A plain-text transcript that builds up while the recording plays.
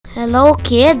Hello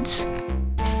kids!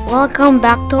 Welcome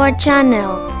back to our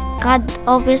channel, God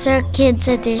Officer Kids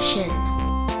Edition.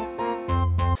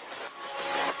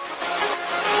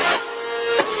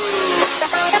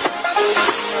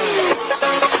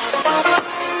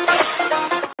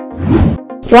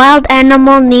 Wild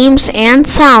animal names and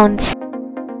sounds.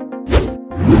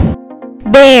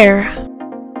 Bear.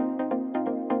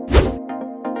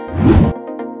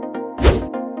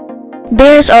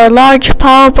 Bears are large,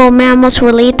 powerful mammals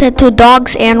related to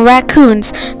dogs and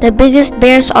raccoons. The biggest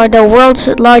bears are the world's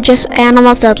largest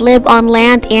animals that live on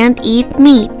land and eat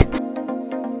meat.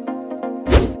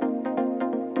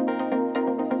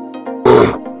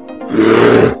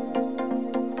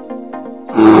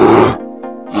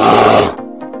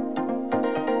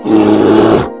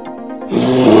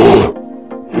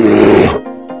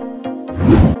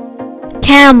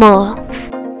 Camel.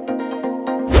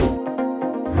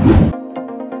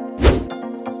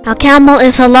 A camel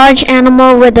is a large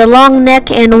animal with a long neck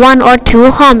and one or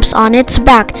two humps on its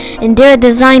back, and they're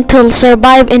designed to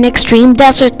survive in extreme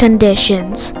desert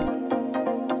conditions.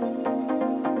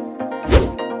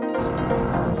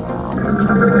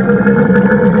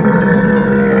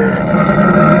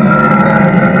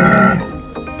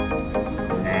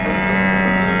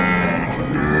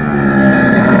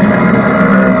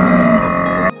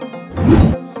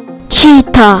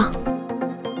 Cheetah.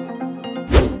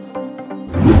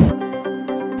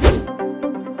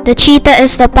 The cheetah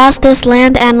is the fastest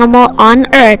land animal on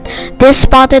Earth. This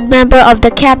spotted member of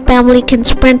the cat family can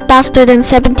sprint faster than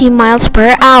 70 miles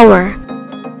per hour.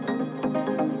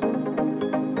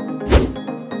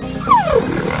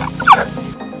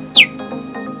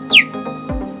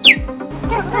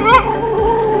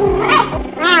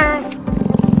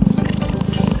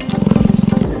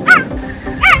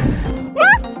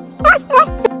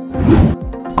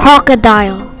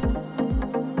 Crocodile.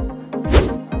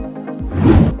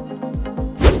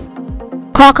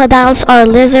 Crocodiles are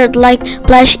lizard-like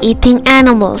flesh-eating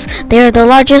animals. They are the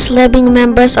largest living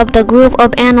members of the group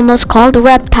of animals called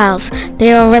reptiles.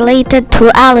 They are related to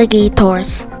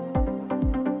alligators.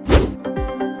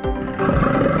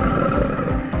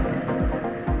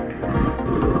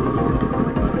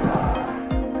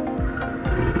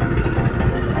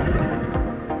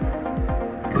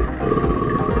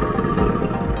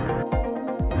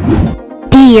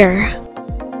 Deer.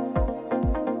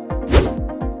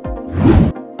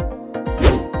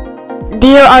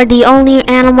 Deer are the only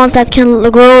animals that can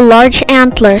grow large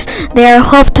antlers. They are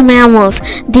hoofed mammals.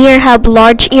 Deer have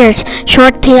large ears,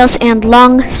 short tails, and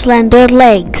long, slender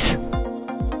legs.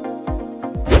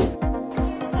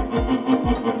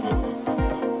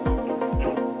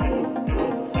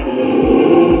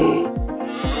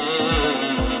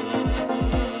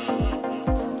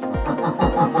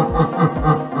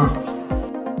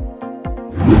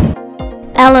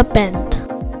 Elephant.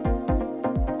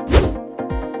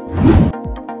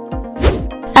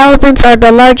 Elephants are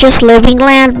the largest living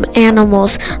land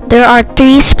animals. There are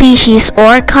three species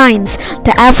or kinds: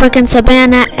 the African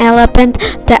savanna elephant,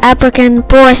 the African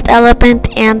forest elephant,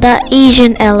 and the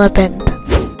Asian elephant.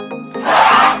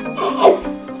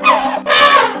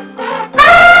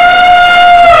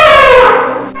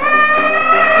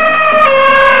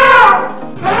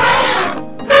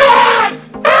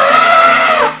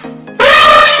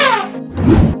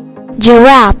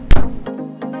 Giraffe.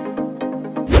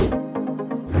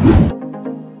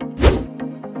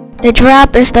 The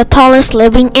giraffe is the tallest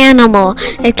living animal.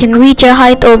 It can reach a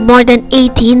height of more than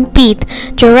 18 feet.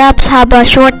 Giraffes have a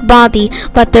short body,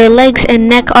 but their legs and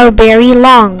neck are very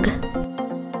long.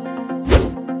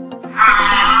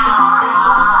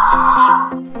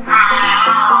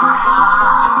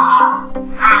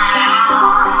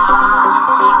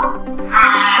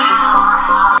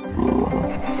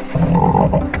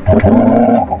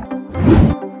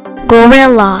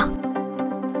 Gorilla.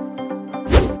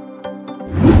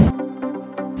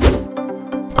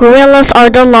 Gorillas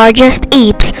are the largest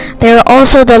apes. They are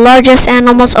also the largest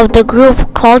animals of the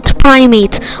group called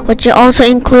primates, which also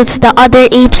includes the other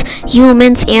apes,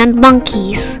 humans, and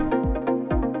monkeys.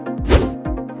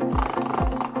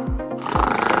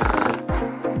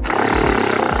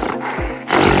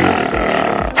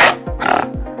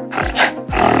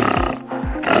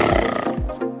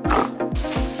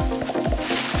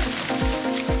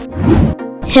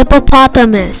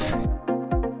 Hippopotamus.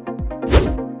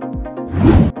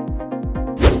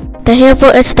 The hippo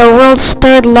is the world's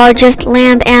third largest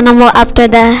land animal after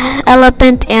the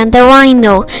elephant and the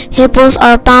rhino. Hippos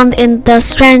are found in the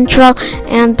central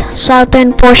and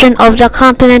southern portion of the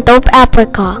continent of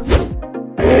Africa.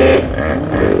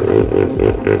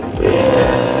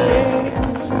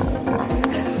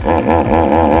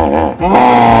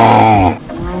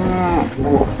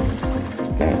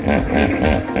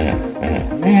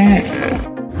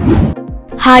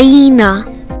 Hyena.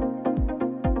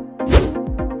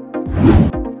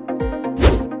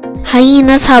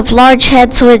 Hyenas have large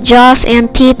heads with jaws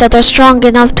and teeth that are strong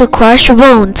enough to crush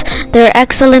bones. Their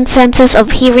excellent senses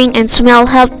of hearing and smell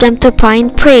help them to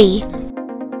find prey.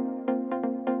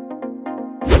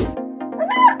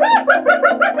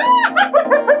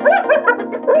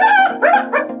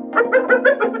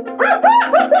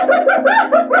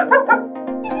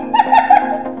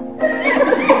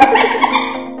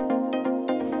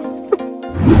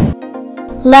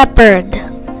 Leopard.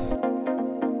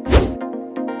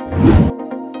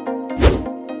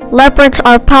 Leopards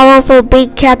are powerful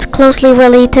big cats closely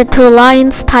related to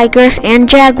lions, tigers, and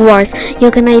jaguars.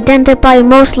 You can identify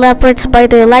most leopards by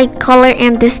their light color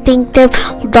and distinctive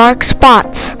dark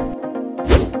spots.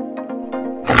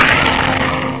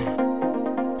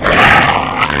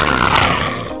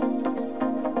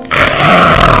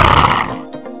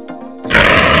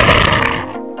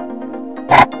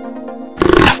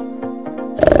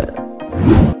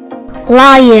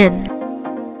 Lion.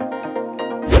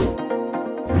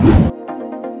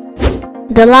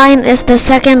 The lion is the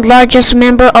second largest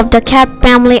member of the cat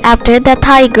family after the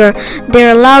tiger.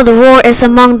 Their loud roar is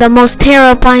among the most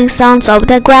terrifying sounds of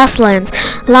the grasslands.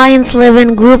 Lions live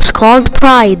in groups called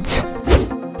prides.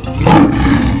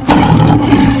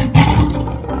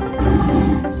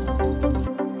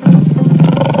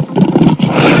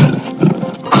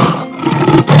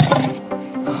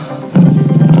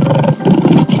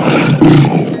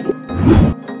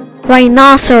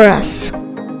 Rhinoceros.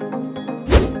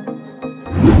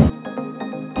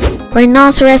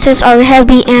 Rhinoceroses are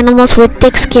heavy animals with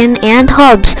thick skin and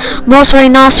hubs. Most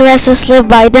rhinoceroses live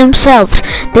by themselves.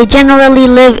 They generally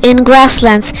live in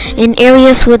grasslands, in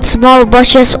areas with small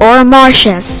bushes or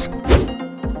marshes.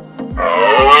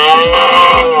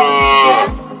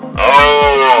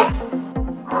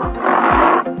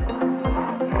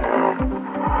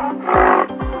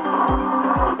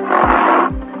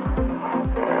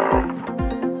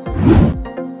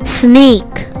 Snake.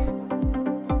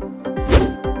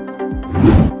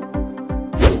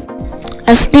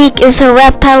 A snake is a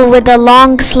reptile with a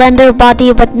long, slender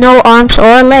body but no arms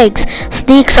or legs.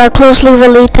 Snakes are closely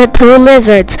related to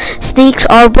lizards. Snakes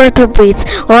are vertebrates,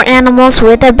 or animals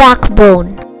with a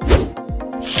backbone.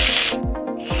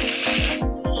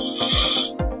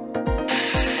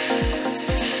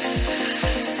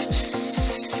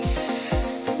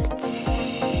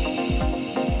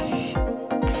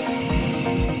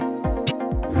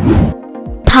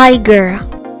 Tiger.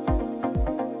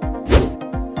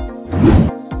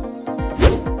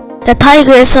 The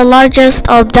tiger is the largest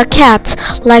of the cats.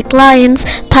 Like lions,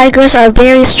 tigers are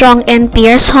very strong and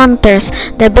fierce hunters.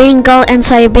 The Bengal and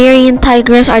Siberian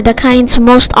tigers are the kinds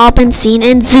most often seen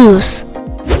in zoos.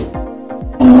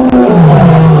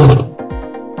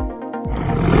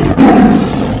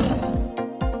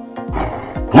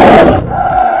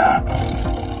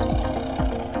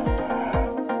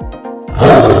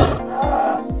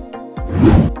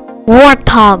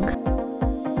 Warthog.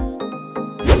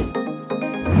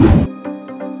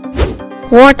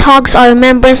 Warthogs are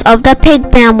members of the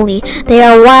pig family. They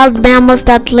are wild mammals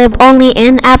that live only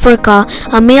in Africa.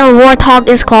 A male warthog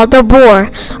is called a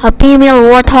boar. A female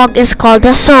warthog is called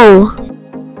a sow.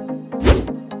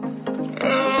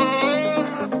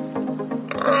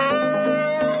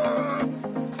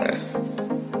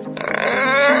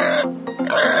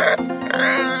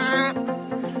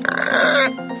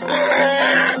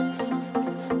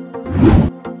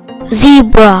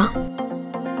 Zebra.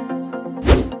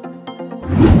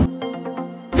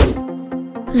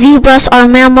 Zebras are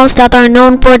mammals that are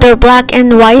known for their black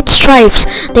and white stripes.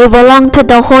 They belong to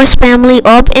the horse family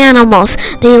of animals.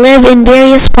 They live in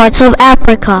various parts of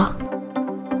Africa.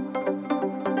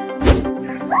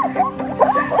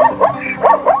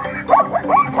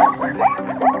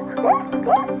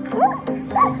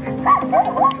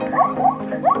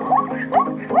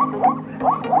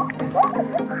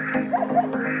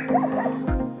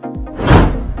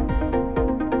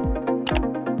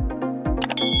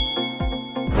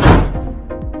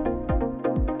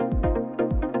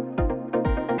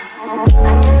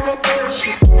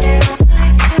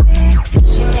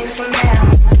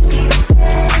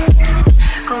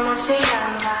 ¿Cómo se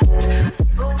llama?